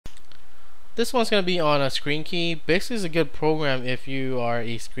This one's going to be on a Screenkey. Basically, it's a good program if you are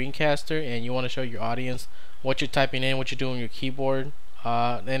a screencaster and you want to show your audience what you're typing in, what you're doing on your keyboard,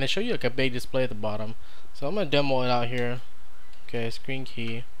 and it show you like a big display at the bottom. So I'm going to demo it out here. Okay,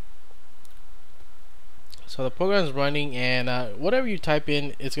 Screenkey. So the program is running, and whatever you type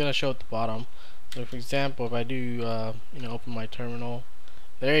in, it's going to show at the bottom. So for example, if I do, open my terminal,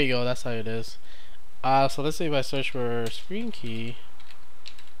 there you go. That's how it is. So let's say if I search for Screenkey,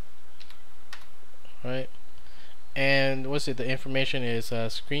 right? And what's it? The information is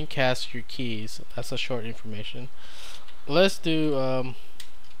screencast your keys. That's a short information. Let's do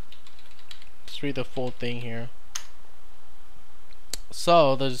let's read the full thing here.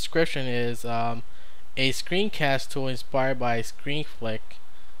 So the description is a screencast tool inspired by Screenflick.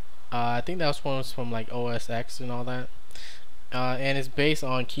 I think that was from like OS X and all that. And it's based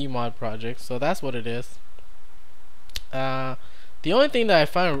on key-mon projects. So that's what it is. The only thing that I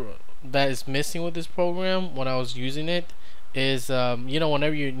find that is missing with this program when I was using it is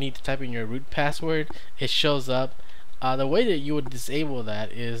whenever you need to type in your root password, it shows up. The way that you would disable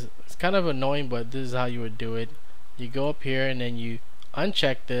that is, it's kind of annoying, but this is how you would do it. You go up here and then you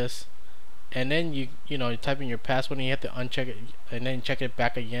uncheck this, and then you type in your password and you have to uncheck it and then check it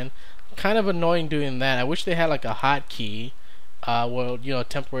back again. Kind of annoying doing that. I wish they had like a hotkey where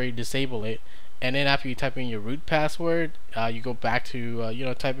temporarily disable it, and then after you type in your root password, you go back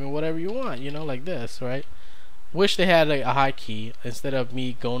to type in whatever you want, like this, right? Wish they had like a hotkey instead of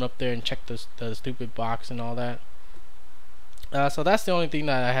me going up there and check the stupid box and all that. So that's the only thing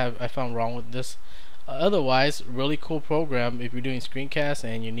that I found wrong with this. Otherwise, really cool program if you're doing screencasts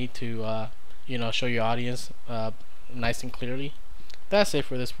and you need to show your audience nice and clearly. That's it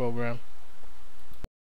for this program.